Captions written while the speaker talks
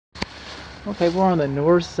Okay, we're on the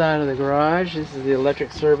north side of the garage. This is the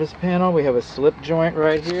electric service panel. We have a slip joint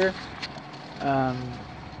right here.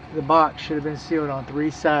 The box should have been sealed on 3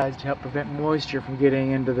 sides to help prevent moisture from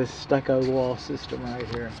getting into this stucco wall system right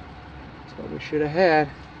here. That's what we should have had.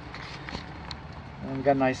 And we've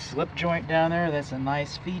got a nice slip joint down there. That's a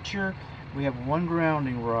nice feature. We have 1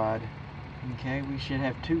 grounding rod. Okay, we should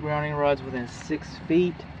have 2 grounding rods within 6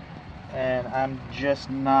 feet, and I'm just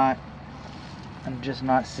not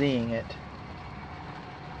seeing it.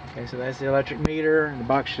 Okay, so that's the electric meter. The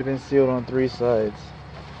box should have been sealed on 3 sides.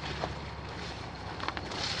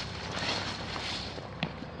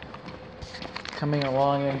 Coming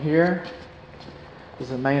along in here is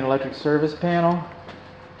the main electric service panel.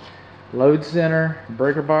 Load center,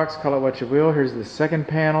 breaker box, call it what you will. Here's the second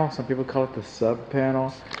panel. Some people call it the sub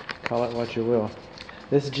panel. Call it what you will.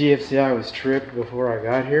 This GFCI was tripped before I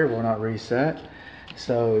got here. Will not reset.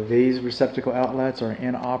 So these receptacle outlets are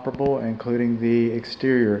inoperable, including the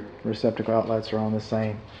exterior receptacle outlets are on the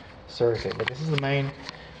same circuit. But this is the main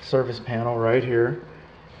service panel right here.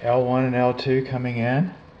 L1 and L2 coming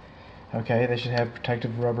in. Okay, they should have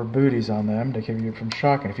protective rubber booties on them to keep you from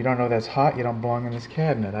shocking. If you don't know that's hot, you don't belong in this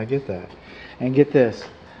cabinet. I get that. And get this,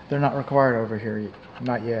 they're not required over here.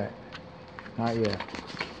 Not yet. Not yet.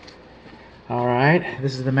 Alright,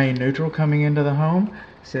 this is the main neutral coming into the home.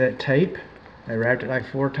 See that tape? I wrapped it like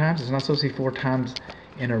 4 times. It's not supposed to be 4 times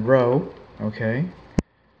in a row. Okay.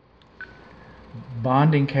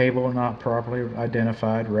 Bonding cable not properly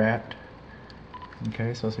identified, wrapped.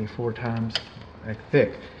 Okay, supposed to be 4 times like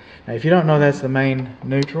thick. Now if you don't know that's the main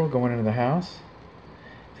neutral going into the house,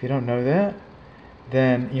 if you don't know that,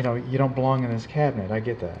 then you don't belong in this cabinet. I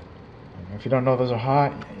get that. If you don't know those are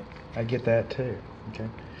hot, I get that too. Okay.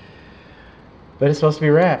 But it's supposed to be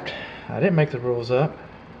wrapped. I didn't make the rules up.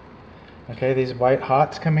 Okay, these white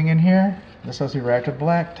hots coming in here, they're supposed to be wrapped with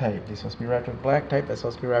black tape. They're supposed to be wrapped with black tape. They're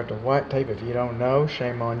supposed to be wrapped with white tape. If you don't know,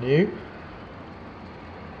 shame on you.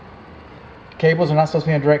 Cables are not supposed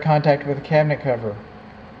to be in direct contact with the cabinet cover.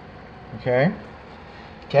 Okay?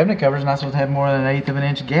 Cabinet cover is not supposed to have more than 1/8 of an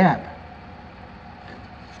inch gap.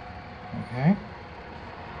 Okay?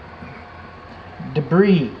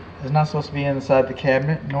 Debris is not supposed to be inside the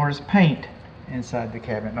cabinet, nor is paint inside the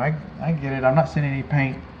cabinet. Now, I get it. I'm not seeing any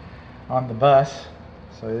paint on the bus,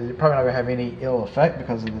 so you're probably not going to have any ill effect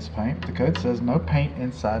because of this paint. The code says no paint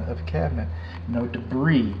inside of a cabinet. No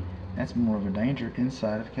debris. That's more of a danger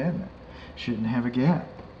inside of a cabinet. Shouldn't have a gap.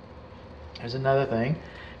 There's another thing.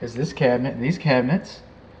 Is this cabinet, these cabinets,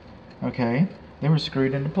 okay, they were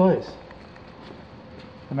screwed into place.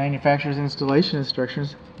 The manufacturer's installation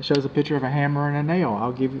instructions, it shows a picture of a hammer and a nail.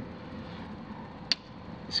 I'll give you.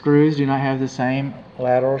 Screws do not have the same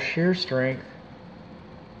lateral shear strength,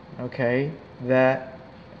 okay, that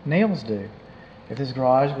nails do. If this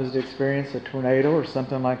garage was to experience a tornado or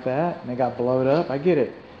something like that and it got blown up, I get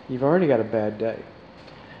it. You've already got a bad day.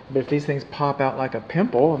 But if these things pop out like a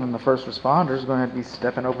pimple, and then the first responder is going to have to be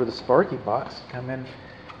stepping over the Sparky box to come in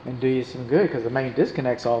and do you some good, because the main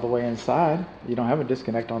disconnect's all the way inside. You don't have a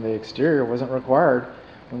disconnect on the exterior. It wasn't required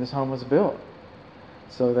when this home was built.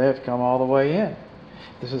 So they have to come all the way in.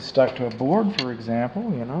 This is stuck to a board, for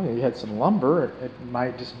example. You had some lumber. It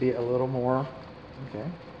might just be a little more, okay,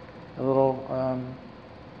 a little,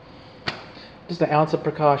 just an ounce of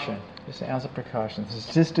precaution. Just an ounce of precaution.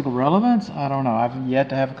 Statistical relevance? I don't know. I've yet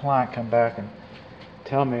to have a client come back and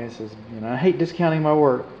tell me, it says, I hate discounting my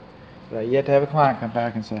work, but I've yet to have a client come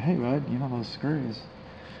back and say, hey, bud, those screws.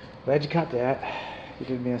 Glad you caught that. You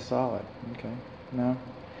did me a solid. Okay. No,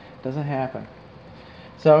 doesn't happen.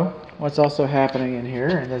 So, what's also happening in here,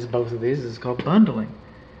 and there's both of these, is called bundling.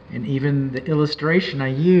 And even the illustration I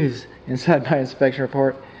use inside my inspection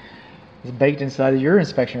report is baked inside of your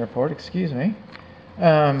inspection report, excuse me.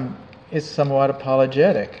 It's somewhat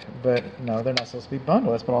apologetic, but no, they're not supposed to be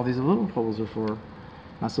bundled. That's what all these little holes are for.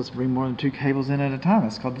 Not supposed to bring more than 2 cables in at a time.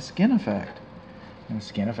 That's called the skin effect. And the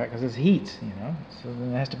skin effect because it's heat, so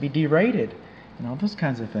then it has to be derated, and all those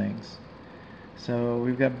kinds of things. So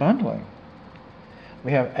we've got bundling.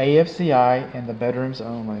 We have AFCI in the bedrooms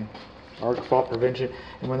only, arc fault prevention.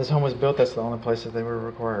 And when this home was built, that's the only place that they were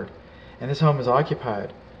required. And this home is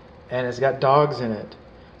occupied, and it's got dogs in it.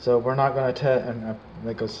 So we're not going to test, and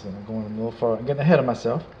that goes, I'm going a little far, I'm getting ahead of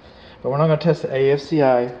myself, but we're not going to test the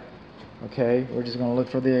AFCI, okay? We're just going to look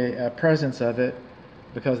for the presence of it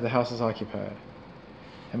because the house is occupied.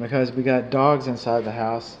 And because we got dogs inside the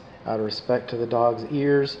house, out of respect to the dogs'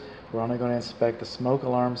 ears, we're only going to inspect the smoke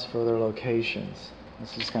alarms for their locations.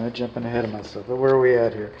 This is kind of jumping ahead of myself, but where are we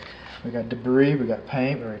at here? We got debris, we got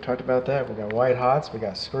paint, we already talked about that, we got white hots, we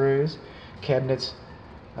got screws, cabinets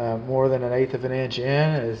more than 1/8 of an inch in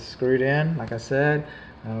is screwed in, like I said.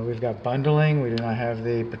 We've got bundling. We do not have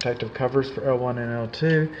the protective covers for L1 and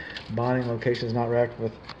L2. Bonding location is not wrapped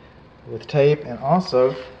with tape. And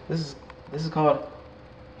also, this is called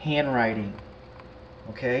handwriting.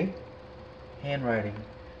 Okay, handwriting.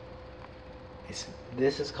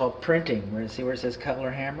 This is called printing. We're going to see where it says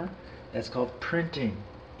Cutler hammer. That's called printing.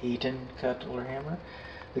 Eaton Cutler hammer.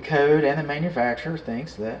 The code and the manufacturer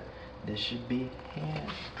thinks that this should be hand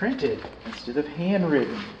printed instead of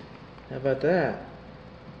handwritten. How about that?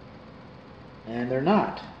 And they're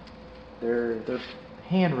not. They're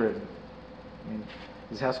handwritten. I mean,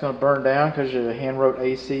 is this house going to burn down because you hand wrote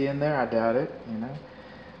AC in there? I doubt it.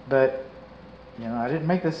 But I didn't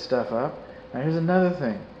make this stuff up. Now here's another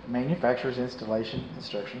thing. Manufacturer's installation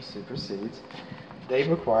instructions supersedes. They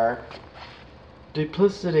require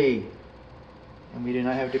duplicity, and we do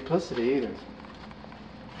not have duplicity either.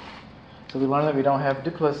 So we learned that we don't have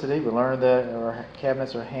duplicity. We learned that our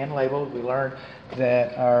cabinets are hand labeled. We learned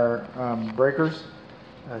that our breakers,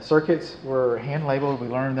 circuits were hand labeled. We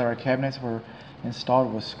learned that our cabinets were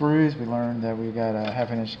installed with screws. We learned that we got a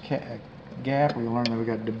 1/2 inch gap. We learned that we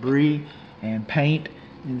got debris and paint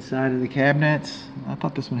inside of the cabinets. I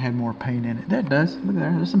thought this one had more paint in it. That does. Look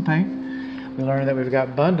there. There's some paint. We learned that we've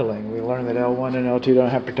got bundling. We learned that L1 and L2 don't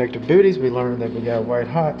have protective booties. We learned that we got white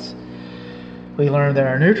hots. We learned that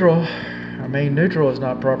our main neutral is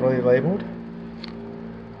not properly labeled.